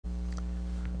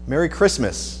Merry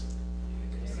Christmas.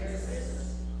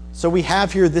 So we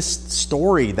have here this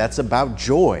story that's about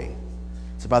joy.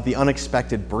 It's about the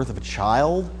unexpected birth of a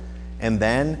child, and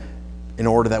then, in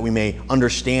order that we may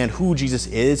understand who Jesus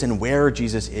is and where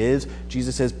Jesus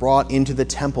is brought into the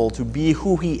temple to be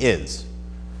who he is.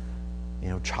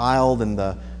 Child in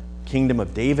the kingdom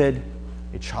of David,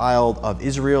 a child of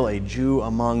Israel, a Jew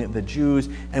among the Jews,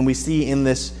 and we see in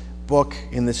this book,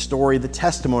 in this story, the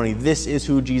testimony. This is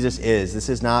who Jesus is. This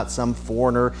is not some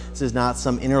foreigner. This is not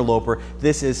some interloper.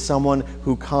 This is someone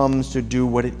who comes to do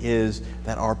what it is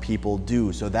that our people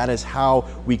do. So that is how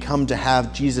we come to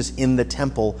have Jesus in the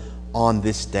temple on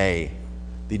this day,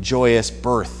 the joyous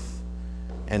birth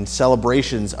and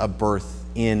celebrations of birth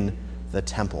in the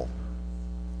temple.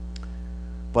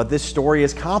 But this story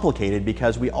is complicated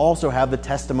because we also have the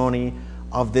testimony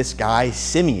of this guy,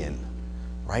 Simeon,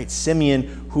 right?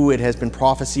 Simeon, who it has been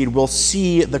prophesied will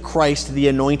see the Christ, the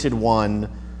anointed one,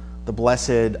 the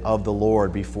blessed of the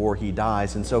Lord before he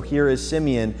dies. And so here is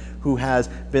Simeon, who has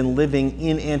been living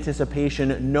in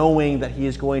anticipation, knowing that he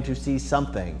is going to see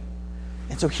something.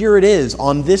 And so here it is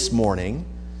on this morning,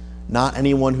 not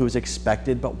anyone who is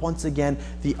expected, but once again,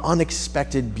 the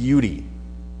unexpected beauty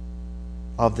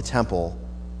of the temple,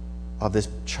 of this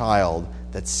child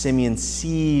that Simeon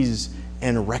sees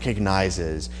and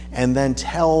recognizes, and then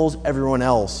tells everyone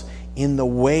else in the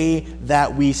way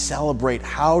that we celebrate.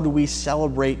 How do we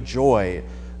celebrate joy?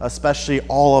 Especially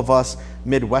all of us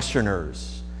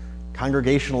Midwesterners,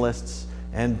 Congregationalists,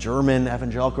 and German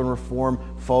Evangelical and Reform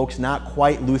folks, not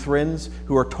quite Lutherans,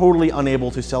 who are totally unable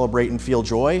to celebrate and feel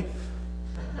joy.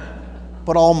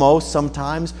 But almost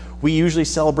sometimes. We usually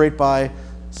celebrate by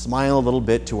smiling a little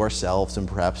bit to ourselves and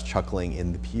perhaps chuckling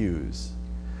in the pews.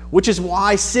 Which is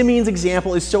why Simeon's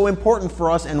example is so important for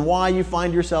us and why you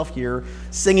find yourself here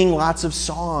singing lots of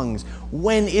songs.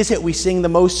 When is it we sing the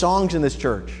most songs in this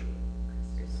church?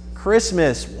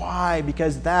 Christmas. Why?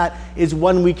 Because that is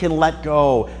when we can let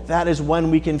go. That is when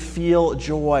we can feel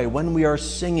joy. When we are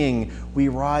singing, we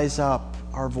rise up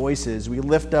our voices. We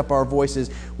lift up our voices.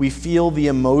 We feel the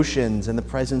emotions and the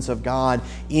presence of God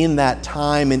in that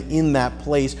time and in that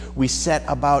place. We set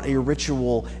about a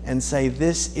ritual and say,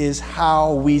 this is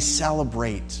how we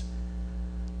celebrate.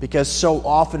 Because so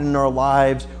often in our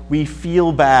lives, we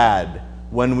feel bad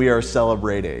when we are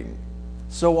celebrating.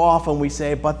 So often we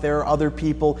say, but there are other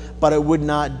people, but it would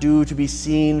not do to be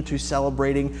seen to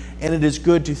celebrating. And it is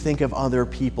good to think of other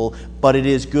people, but it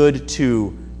is good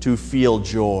to feel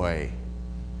joy.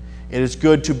 It is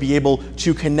good to be able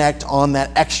to connect on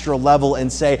that extra level and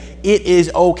say, it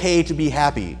is okay to be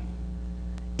happy.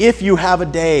 If you have a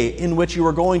day in which you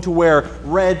are going to wear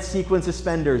red sequin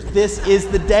suspenders, this is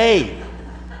the day.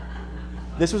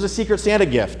 This was a Secret Santa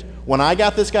gift. When I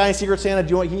got this guy in Secret Santa, do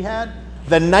you know what he had?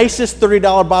 The nicest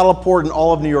 $30 bottle of port in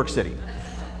all of New York City.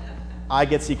 I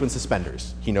get sequin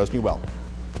suspenders. He knows me well.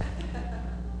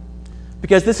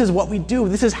 Because this is what we do.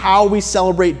 This is how we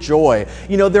celebrate joy.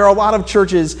 There are a lot of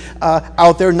churches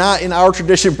out there, not in our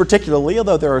tradition particularly,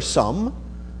 although there are some,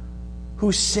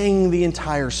 who sing the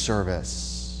entire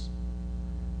service,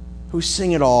 who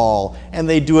sing it all, and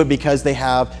they do it because they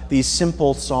have these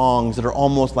simple songs that are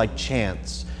almost like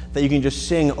chants that you can just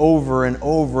sing over and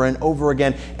over and over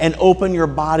again and open your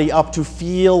body up to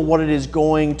feel what it is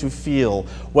going to feel.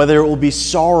 Whether it will be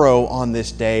sorrow on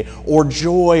this day or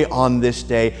joy on this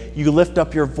day, you lift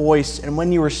up your voice, and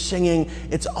when you are singing,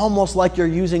 it's almost like you're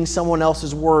using someone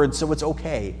else's words, so it's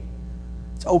okay.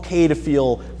 It's okay to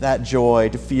feel that joy,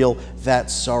 to feel that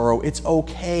sorrow. It's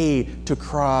okay to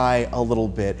cry a little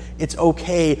bit. It's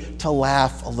okay to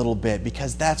laugh a little bit,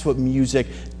 because that's what music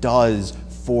does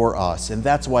for us. And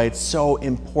that's why it's so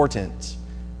important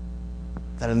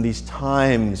that in these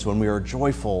times when we are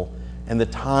joyful and the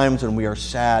times when we are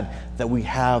sad, that we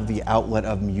have the outlet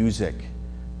of music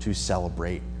to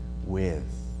celebrate with.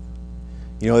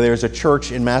 There's a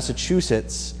church in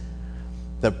Massachusetts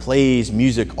that plays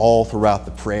music all throughout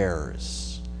the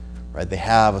prayers, right? They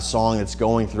have a song that's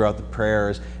going throughout the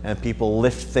prayers, and people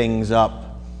lift things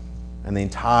up, and the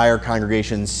entire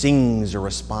congregation sings a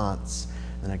response.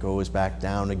 And it goes back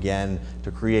down again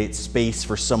to create space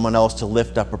for someone else to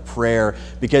lift up a prayer.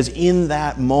 Because in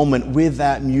that moment, with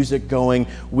that music going,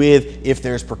 with if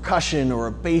there's percussion or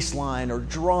a bass line or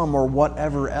drum or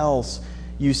whatever else,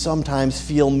 you sometimes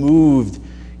feel moved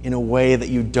in a way that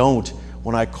you don't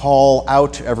when I call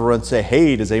out to everyone and say,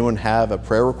 hey, does anyone have a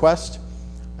prayer request?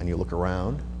 And you look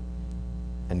around,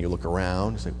 and you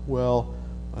say, well,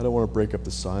 I don't want to break up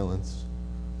the silence.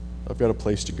 I've got a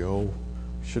place to go.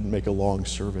 Shouldn't make a long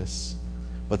service.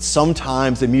 But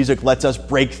sometimes the music lets us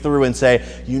break through and say,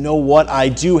 you know what, I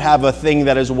do have a thing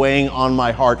that is weighing on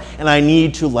my heart, and I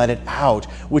need to let it out.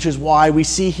 Which is why we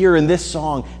see here in this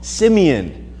song,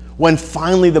 Simeon, when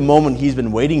finally the moment he's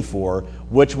been waiting for,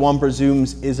 which one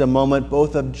presumes is a moment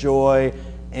both of joy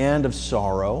and of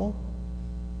sorrow,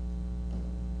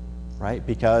 right?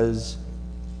 Because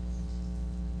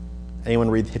anyone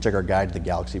read the Hitchhiker's Guide to the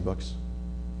Galaxy books?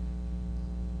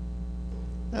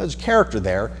 Now, there's a character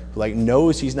there who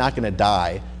knows he's not going to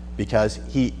die because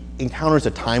he encounters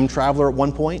a time traveler at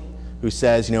one point who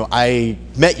says, I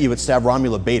met you at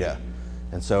Stavromola Beta.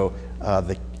 And so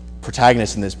the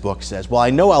protagonist in this book says, well, I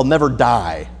know I'll never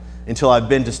die until I've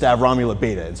been to Stavromola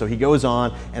Beta. And so he goes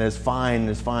on and is fine.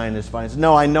 He says,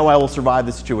 no, I know I will survive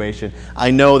the situation.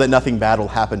 I know that nothing bad will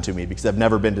happen to me because I've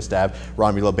never been to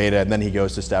Stavromola Beta. And then he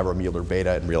goes to Stavromola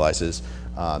Beta and realizes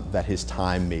that his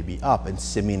time may be up. And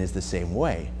Simeon is the same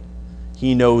way.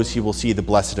 He knows he will see the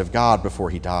blessed of God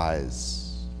before he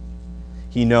dies.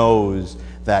 He knows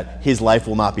that his life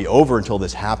will not be over until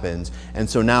this happens. And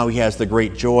so now he has the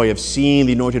great joy of seeing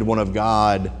the anointed one of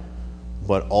God,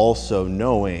 but also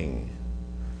knowing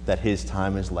that his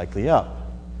time is likely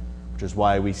up, which is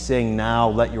why we sing, now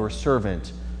let your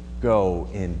servant go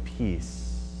in peace.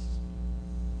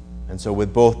 And so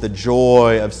with both the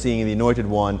joy of seeing the anointed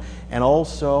one and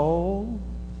also,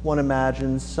 one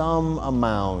imagines, some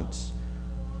amount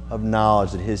of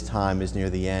knowledge that his time is near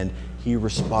the end, he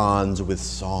responds with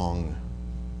song.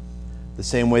 The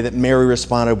same way that Mary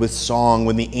responded with song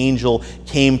when the angel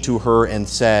came to her and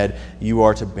said, you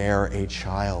are to bear a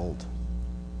child.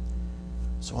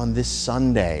 So on this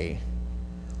Sunday,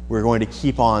 we're going to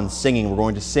keep on singing. We're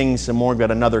going to sing some more. We've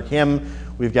got another hymn.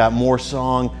 We've got more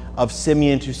song of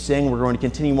Simeon to sing. We're going to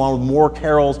continue on with more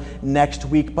carols next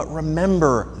week. But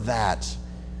remember that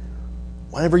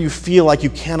whenever you feel like you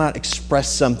cannot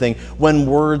express something, when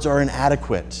words are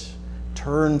inadequate,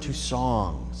 turn to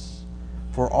songs.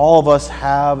 For all of us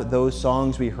have those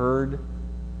songs we heard,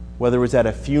 whether it was at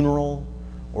a funeral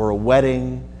or a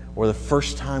wedding or the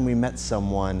first time we met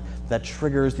someone, that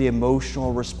triggers the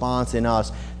emotional response in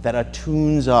us, that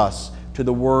attunes us to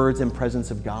the words and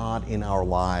presence of God in our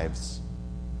lives.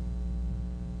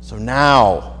 So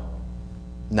now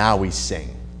we sing.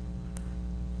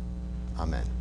 Amen.